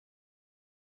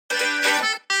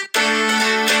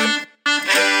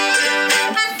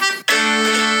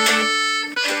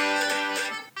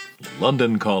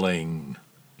London calling,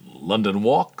 London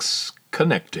walks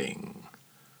connecting.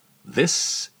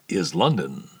 This is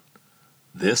London.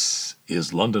 This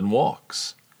is London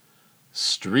walks.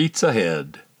 Streets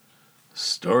ahead.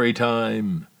 Story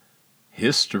time.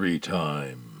 History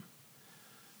time.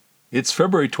 It's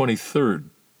February 23rd,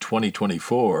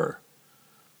 2024.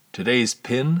 Today's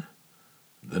pin,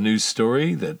 the news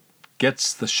story that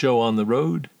gets the show on the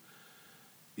road,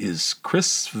 is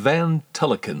Chris Van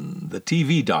Tulleken, the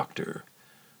TV doctor,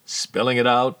 spelling it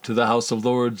out to the House of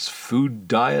Lords Food,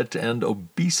 Diet, and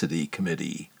Obesity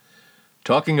Committee,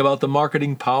 talking about the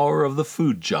marketing power of the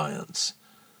food giants,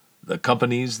 the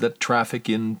companies that traffic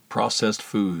in processed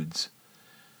foods.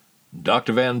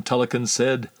 Dr. Van Tulleken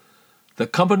said, "The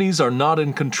companies are not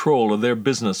in control of their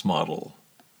business model."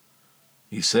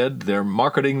 He said they're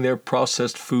marketing their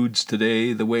processed foods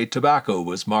today the way tobacco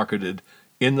was marketed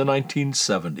in the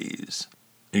 1970s.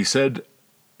 He said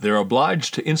they're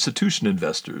obliged to institution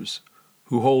investors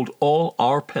who hold all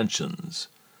our pensions.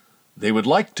 They would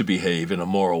like to behave in a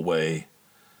moral way,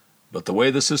 but the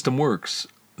way the system works,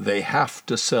 they have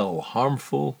to sell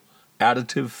harmful,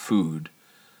 additive food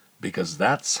because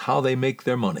that's how they make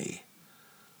their money.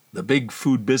 The big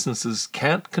food businesses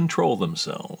can't control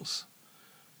themselves.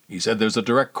 He said there's a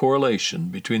direct correlation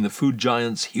between the food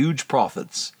giants' huge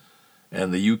profits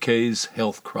and the UK's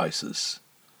health crisis.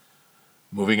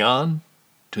 Moving on,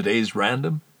 today's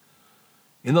random.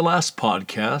 In the last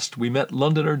podcast, we met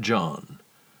Londoner John,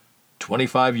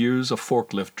 25 years a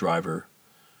forklift driver,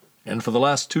 and for the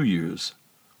last 2 years,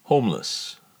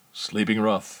 homeless, sleeping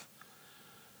rough.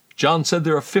 John said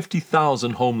there are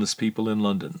 50,000 homeless people in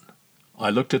London. I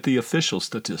looked at the official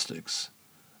statistics.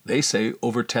 They say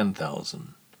over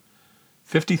 10,000.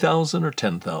 50,000 or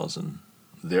 10,000,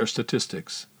 their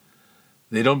statistics.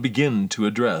 They don't begin to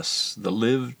address the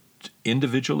lived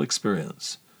individual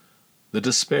experience, the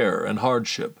despair and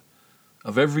hardship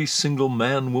of every single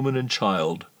man, woman, and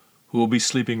child who will be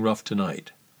sleeping rough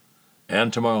tonight,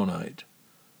 and tomorrow night,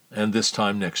 and this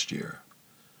time next year.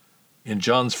 In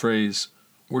John's phrase,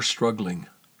 we're struggling.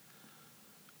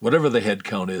 Whatever the head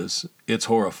count is, it's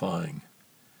horrifying.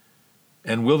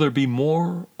 And will there be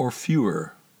more or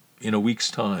fewer in a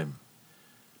week's time?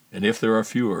 And if there are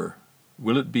fewer,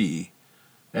 will it be,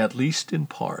 at least in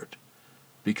part,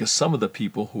 because some of the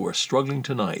people who are struggling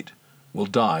tonight will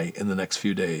die in the next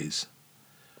few days?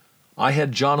 I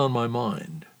had John on my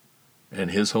mind, and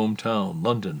his hometown,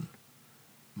 London,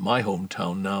 my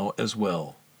hometown now as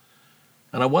well.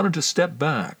 And I wanted to step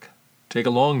back, take a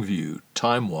long view,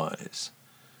 time-wise.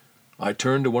 I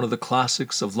turned to one of the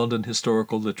classics of London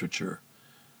historical literature,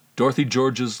 Dorothy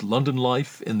George's London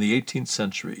Life in the 18th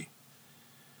Century.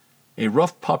 A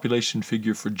rough population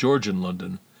figure for Georgian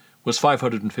London was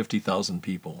 550,000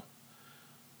 people.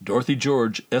 Dorothy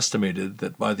George estimated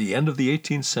that by the end of the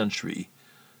 18th century,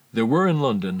 there were in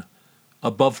London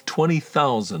above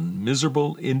 20,000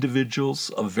 miserable individuals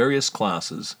of various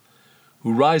classes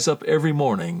who rise up every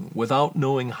morning without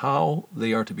knowing how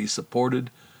they are to be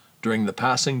supported during the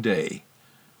passing day,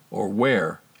 or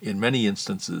where, in many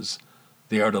instances,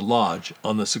 they are to lodge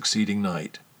on the succeeding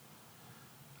night.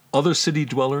 Other city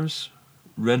dwellers,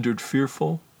 rendered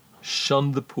fearful,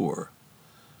 shunned the poor.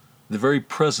 The very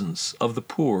presence of the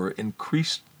poor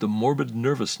increased the morbid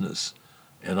nervousness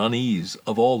and unease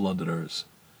of all Londoners.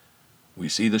 We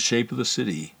see the shape of the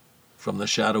city from the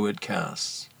shadow it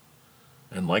casts.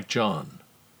 And like John,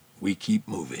 we keep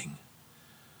moving.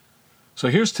 So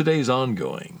here's today's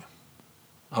ongoing.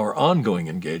 Our ongoing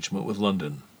engagement with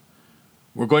London.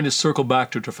 We're going to circle back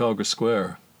to Trafalgar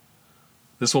Square.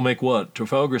 This will make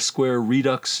Trafalgar Square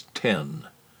Redux 10.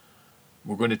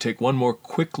 We're going to take one more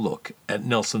quick look at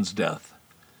Nelson's death.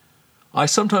 I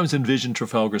sometimes envision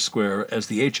Trafalgar Square as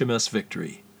the HMS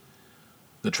Victory.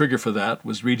 The trigger for that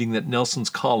was reading that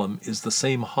Nelson's column is the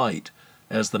same height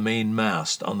as the main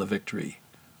mast on the Victory.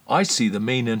 I see the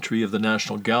main entry of the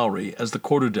National Gallery as the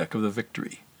quarterdeck of the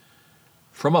Victory.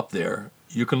 From up there,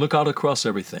 you can look out across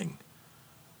everything,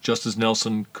 just as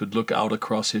Nelson could look out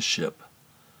across his ship.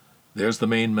 There's the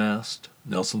main mast,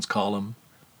 Nelson's column.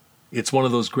 It's one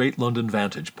of those great London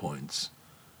vantage points.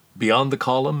 Beyond the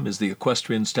column is the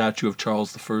equestrian statue of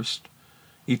Charles I,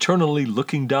 eternally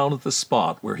looking down at the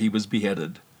spot where he was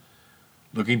beheaded.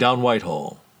 Looking down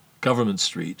Whitehall, Government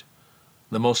Street,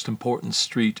 the most important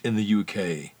street in the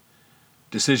UK.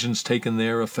 Decisions taken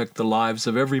there affect the lives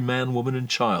of every man, woman, and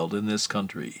child in this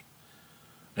country.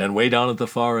 And way down at the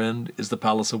far end is the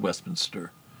Palace of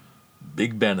Westminster,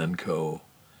 Big Ben and Co.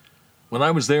 When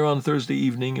I was there on Thursday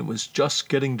evening, it was just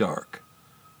getting dark,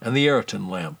 and the Ayrton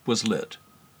lamp was lit.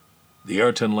 The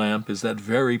Ayrton lamp is that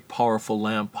very powerful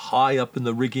lamp high up in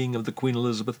the rigging of the Queen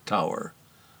Elizabeth Tower,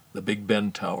 the Big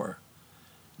Ben Tower.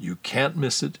 You can't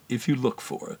miss it if you look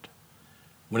for it.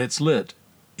 When it's lit,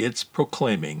 it's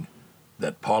proclaiming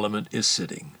that Parliament is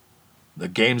sitting. The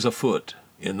game's afoot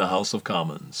in the House of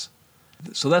Commons.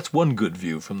 So that's one good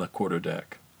view from the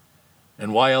quarterdeck.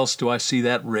 And why else do I see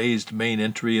that raised main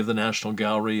entry of the National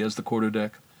Gallery as the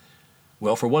quarterdeck?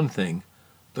 Well, for one thing,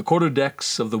 the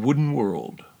quarterdecks of the wooden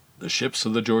world, the ships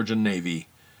of the Georgian Navy,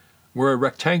 were a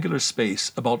rectangular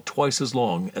space about twice as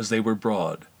long as they were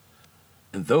broad.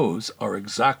 And those are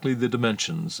exactly the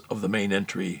dimensions of the main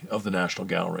entry of the National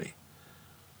Gallery.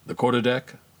 The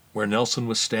quarterdeck, where Nelson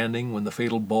was standing when the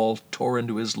fatal ball tore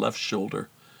into his left shoulder,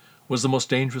 was the most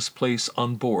dangerous place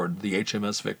on board the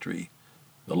HMS Victory.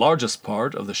 The largest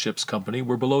part of the ship's company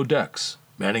were below decks,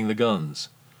 manning the guns.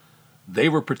 They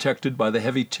were protected by the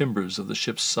heavy timbers of the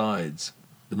ship's sides.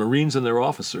 The Marines and their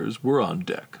officers were on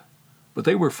deck, but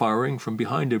they were firing from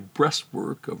behind a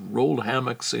breastwork of rolled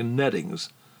hammocks and nettings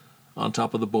on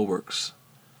top of the bulwarks.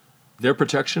 Their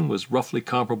protection was roughly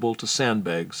comparable to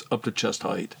sandbags up to chest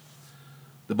height.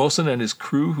 The boatswain and his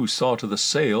crew who saw to the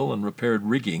sail and repaired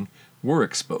rigging were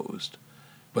exposed,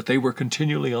 but they were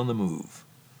continually on the move.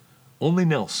 Only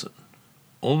Nelson,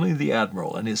 only the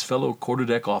admiral and his fellow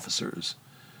quarterdeck officers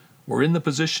were in the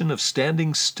position of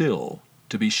standing still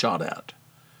to be shot at.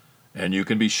 And you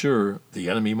can be sure the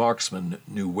enemy marksmen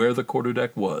knew where the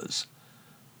quarterdeck was.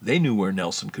 They knew where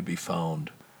Nelson could be found,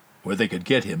 where they could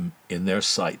get him in their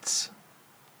sights.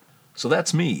 So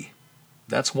that's me.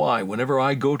 That's why whenever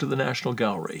I go to the National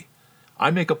Gallery, I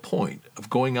make a point of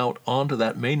going out onto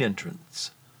that main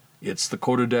entrance. It's the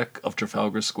quarterdeck of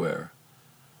Trafalgar Square.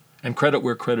 And credit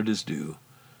where credit is due.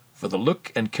 For the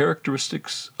look and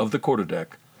characteristics of the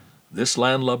quarterdeck, this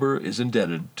landlubber is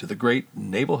indebted to the great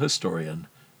naval historian,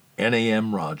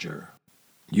 N.A.M. Roger.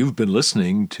 You've been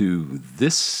listening to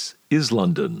This is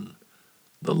London,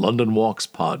 the London Walks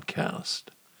podcast,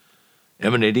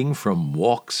 emanating from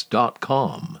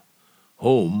walks.com,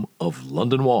 home of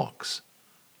London Walks,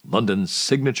 London's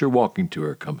signature walking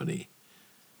tour company,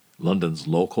 London's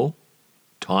local,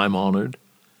 time-honored,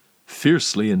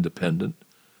 fiercely independent,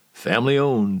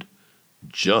 family-owned,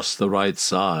 just the right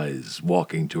size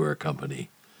walking tour company.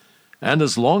 And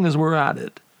as long as we're at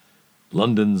it,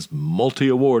 London's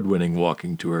multi-award-winning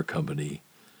walking tour company.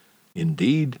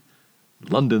 Indeed,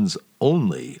 London's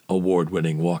only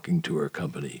award-winning walking tour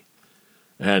company.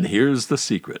 And here's the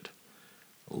secret.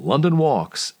 London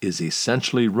Walks is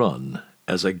essentially run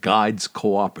as a guides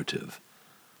cooperative.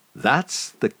 That's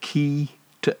the key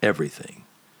to everything.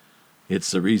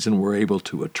 It's the reason we're able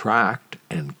to attract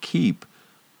and keep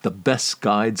the best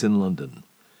guides in London.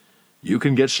 You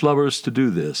can get schlubbers to do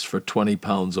this for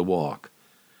 £20 a walk,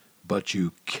 but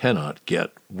you cannot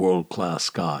get world-class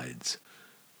guides,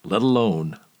 let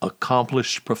alone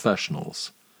accomplished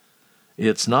professionals.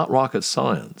 It's not rocket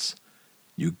science.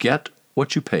 You get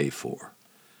what you pay for.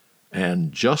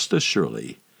 And just as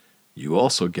surely, you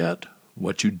also get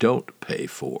what you don't pay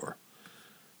for.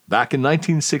 Back in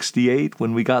 1968,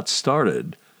 when we got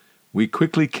started, we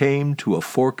quickly came to a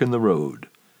fork in the road.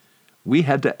 We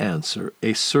had to answer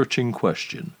a searching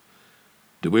question.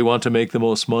 Do we want to make the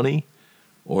most money,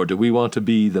 or do we want to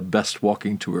be the best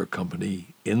walking tour company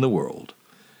in the world?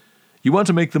 You want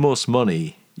to make the most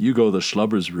money, you go the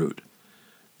schlubbers route.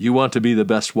 You want to be the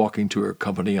best walking tour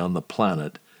company on the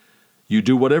planet, you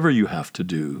do whatever you have to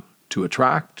do to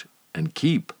attract and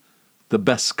keep the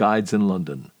best guides in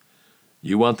London.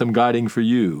 You want them guiding for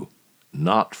you,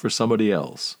 not for somebody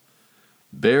else.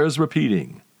 Bears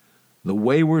repeating, the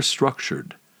way we're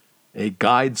structured, a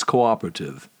guides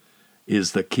cooperative,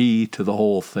 is the key to the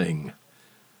whole thing.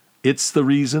 It's the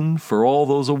reason for all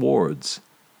those awards.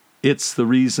 It's the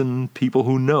reason people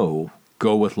who know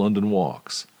go with London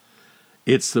Walks.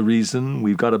 It's the reason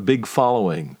we've got a big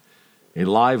following, a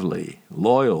lively,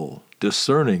 loyal,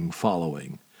 discerning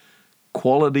following.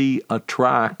 Quality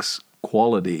attracts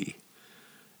quality.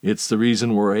 It's the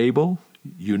reason we're able,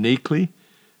 uniquely,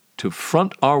 to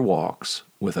front our walks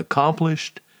with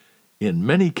accomplished, in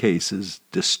many cases,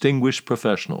 distinguished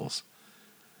professionals.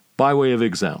 By way of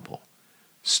example,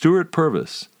 Stuart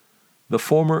Purvis, the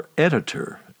former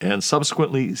editor and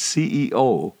subsequently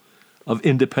CEO of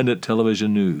Independent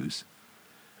Television News,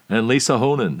 and Lisa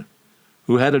Honan,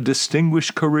 who had a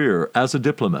distinguished career as a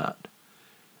diplomat.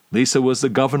 Lisa was the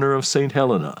governor of St.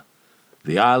 Helena,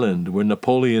 the island where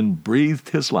Napoleon breathed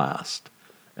his last,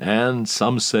 and,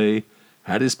 some say,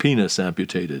 had his penis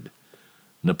amputated.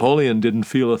 Napoleon didn't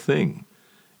feel a thing,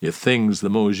 if things the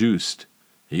mot juste.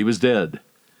 He was dead.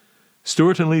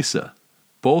 Stuart and Lisa,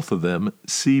 both of them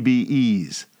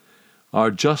CBEs,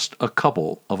 are just a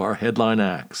couple of our headline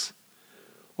acts.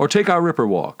 Or take our Ripper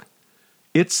Walk.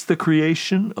 It's the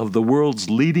creation of the world's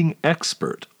leading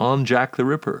expert on Jack the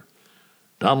Ripper,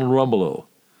 Donald Rumbelow,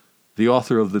 the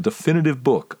author of the definitive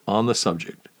book on the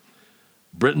subject.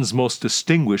 Britain's most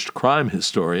distinguished crime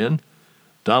historian,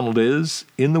 Donald is,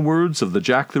 in the words of the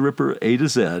Jack the Ripper A to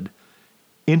Z,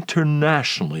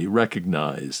 internationally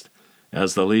recognized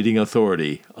as the leading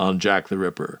authority on Jack the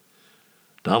Ripper.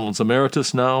 Donald's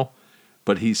emeritus now,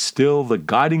 but he's still the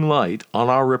guiding light on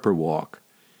our Ripper Walk.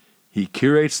 He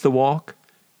curates the walk,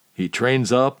 he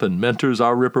trains up and mentors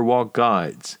our Ripper Walk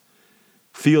guides,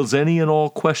 fields any and all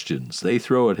questions they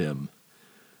throw at him.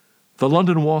 The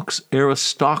London Walk's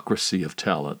aristocracy of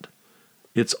talent,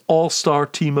 its all-star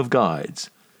team of guides,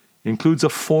 includes a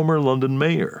former London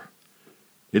mayor.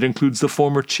 It includes the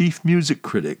former chief music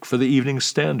critic for the Evening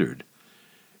Standard.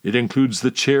 It includes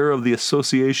the chair of the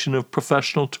Association of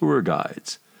Professional Tour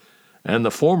Guides and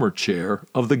the former chair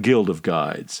of the Guild of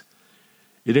Guides.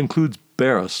 It includes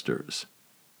barristers,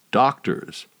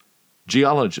 doctors,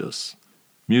 geologists,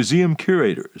 museum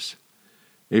curators,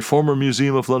 a former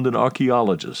Museum of London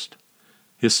archaeologist,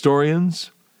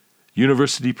 historians,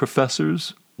 university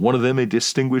professors, one of them a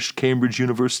distinguished Cambridge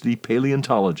University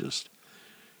paleontologist.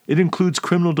 It includes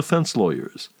criminal defense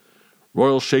lawyers,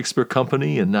 Royal Shakespeare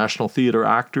Company and National Theatre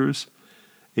actors,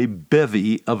 a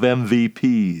bevy of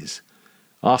MVPs,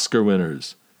 Oscar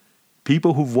winners,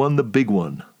 people who've won the big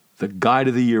one, the Guide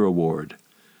of the Year award.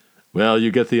 Well,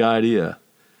 you get the idea.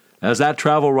 As that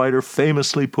travel writer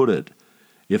famously put it,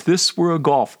 if this were a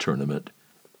golf tournament,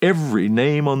 every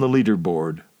name on the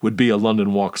leaderboard would be a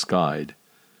London Walks guide.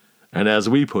 And as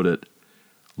we put it,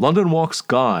 London Walks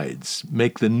guides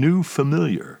make the new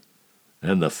familiar,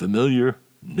 and the familiar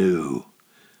new.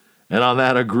 And on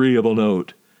that agreeable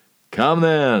note, come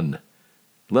then,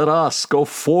 let us go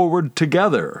forward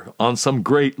together on some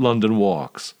great London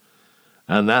walks.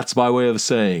 And that's by way of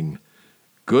saying,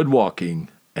 good walking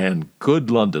and good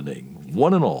Londoning,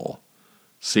 one and all.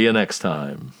 See you next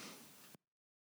time.